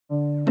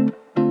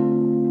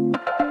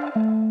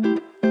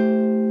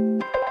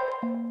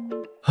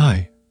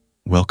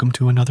Welcome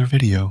to another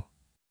video.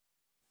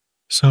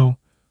 So,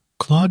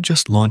 Claude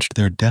just launched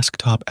their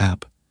desktop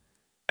app,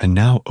 and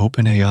now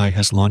OpenAI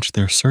has launched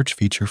their search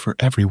feature for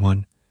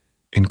everyone,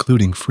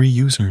 including free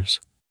users.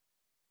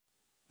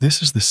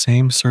 This is the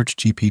same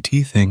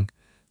SearchGPT thing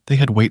they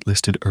had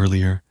waitlisted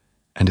earlier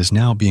and is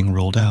now being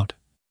rolled out.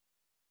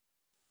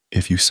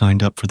 If you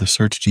signed up for the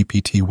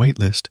SearchGPT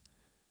waitlist,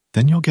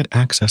 then you'll get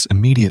access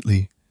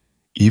immediately,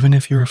 even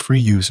if you're a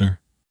free user.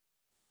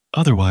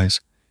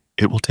 Otherwise,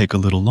 it will take a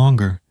little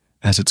longer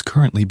as it's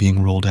currently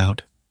being rolled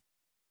out.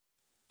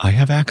 I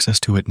have access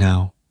to it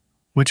now,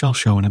 which I'll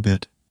show in a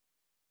bit.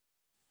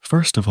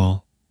 First of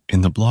all,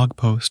 in the blog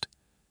post,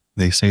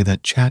 they say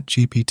that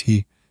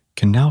ChatGPT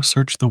can now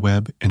search the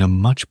web in a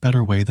much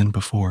better way than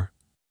before.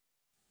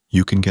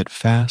 You can get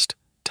fast,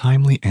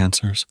 timely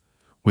answers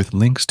with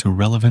links to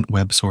relevant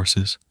web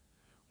sources,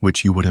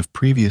 which you would have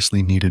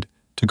previously needed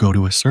to go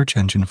to a search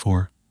engine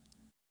for.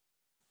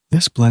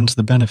 This blends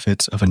the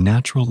benefits of a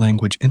natural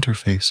language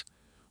interface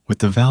with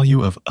the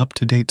value of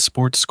up-to-date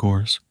sports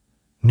scores,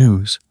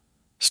 news,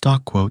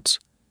 stock quotes,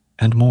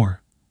 and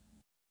more.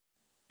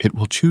 It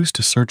will choose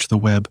to search the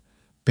web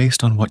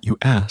based on what you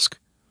ask,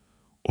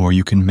 or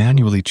you can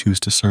manually choose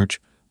to search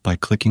by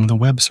clicking the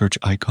web search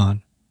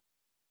icon.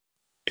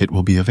 It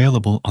will be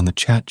available on the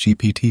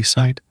ChatGPT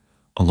site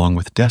along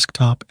with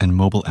desktop and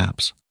mobile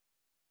apps.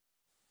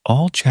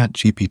 All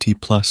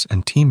ChatGPT Plus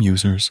and Team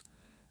users,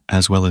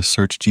 as well as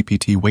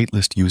SearchGPT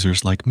waitlist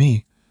users like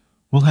me,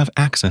 will have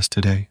access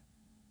today.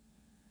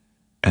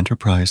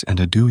 Enterprise and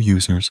Ado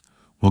users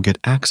will get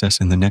access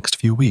in the next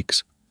few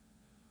weeks.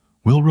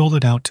 We'll roll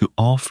it out to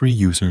all free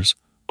users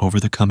over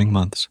the coming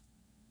months.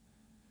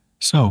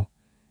 So,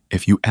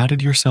 if you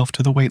added yourself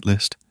to the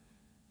waitlist,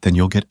 then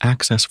you'll get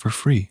access for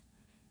free,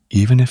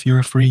 even if you're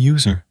a free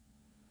user.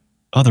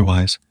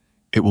 Otherwise,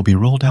 it will be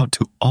rolled out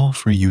to all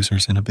free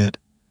users in a bit.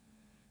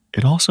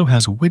 It also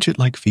has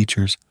widget-like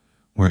features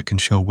where it can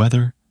show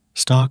weather,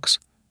 stocks,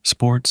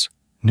 sports,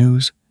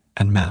 news,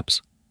 and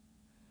maps.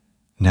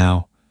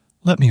 Now,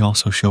 let me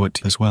also show it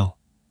to you as well.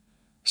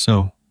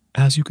 So,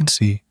 as you can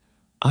see,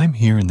 I'm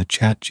here in the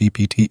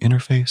ChatGPT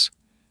interface,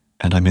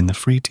 and I'm in the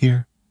free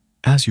tier,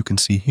 as you can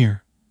see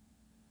here.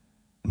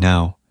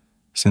 Now,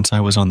 since I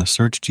was on the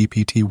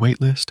SearchGPT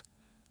waitlist,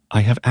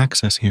 I have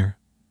access here.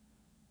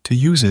 To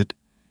use it,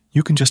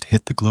 you can just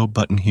hit the globe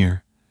button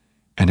here,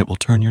 and it will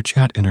turn your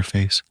chat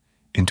interface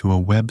into a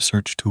web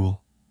search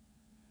tool.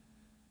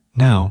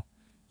 Now,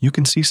 you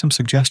can see some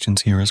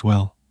suggestions here as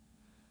well.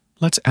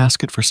 Let's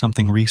ask it for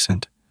something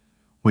recent,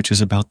 which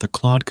is about the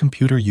Claude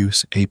Computer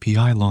Use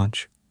API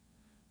launch.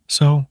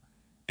 So,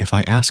 if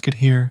I ask it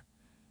here,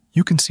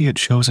 you can see it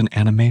shows an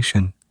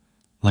animation,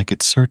 like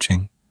it's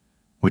searching,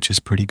 which is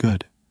pretty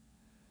good.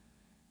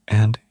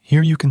 And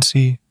here you can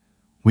see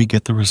we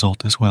get the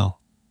result as well.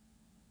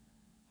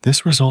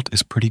 This result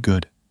is pretty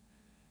good,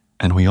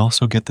 and we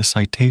also get the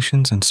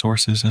citations and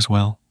sources as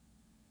well.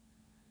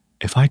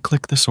 If I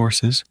click the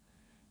sources,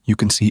 you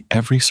can see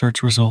every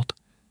search result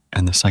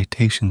and the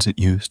citations it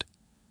used.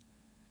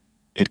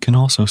 It can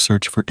also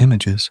search for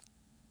images.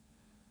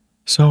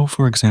 So,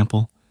 for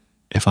example,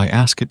 if I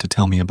ask it to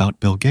tell me about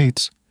Bill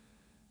Gates,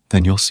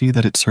 then you'll see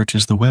that it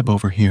searches the web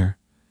over here,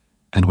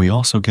 and we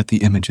also get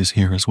the images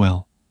here as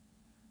well.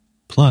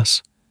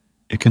 Plus,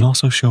 it can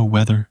also show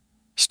weather,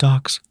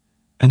 stocks,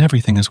 and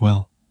everything as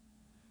well.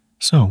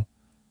 So,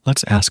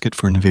 let's ask it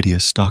for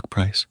NVIDIA's stock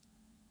price.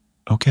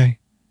 Okay,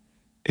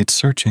 it's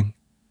searching.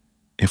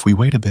 If we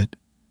wait a bit,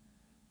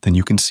 then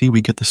you can see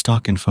we get the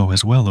stock info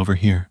as well over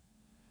here.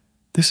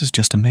 This is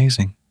just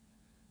amazing.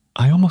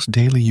 I almost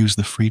daily use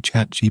the free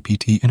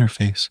ChatGPT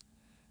interface,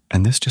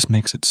 and this just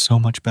makes it so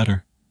much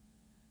better.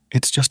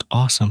 It's just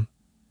awesome.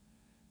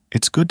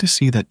 It's good to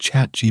see that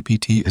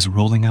ChatGPT is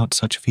rolling out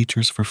such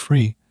features for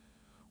free,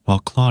 while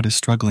Claude is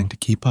struggling to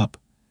keep up,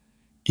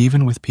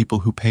 even with people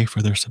who pay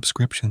for their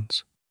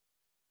subscriptions.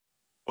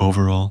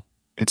 Overall,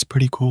 it's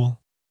pretty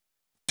cool.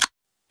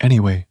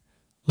 Anyway,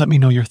 let me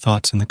know your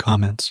thoughts in the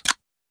comments.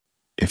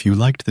 If you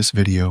liked this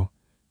video,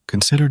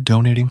 consider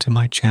donating to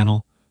my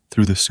channel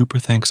through the Super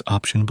Thanks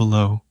option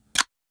below,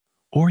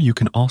 or you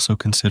can also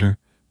consider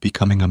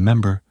becoming a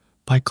member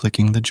by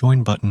clicking the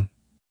Join button.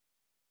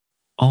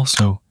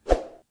 Also,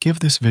 give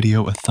this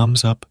video a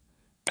thumbs up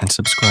and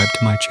subscribe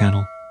to my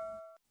channel.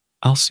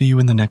 I'll see you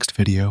in the next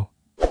video.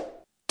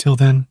 Till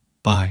then,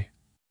 bye.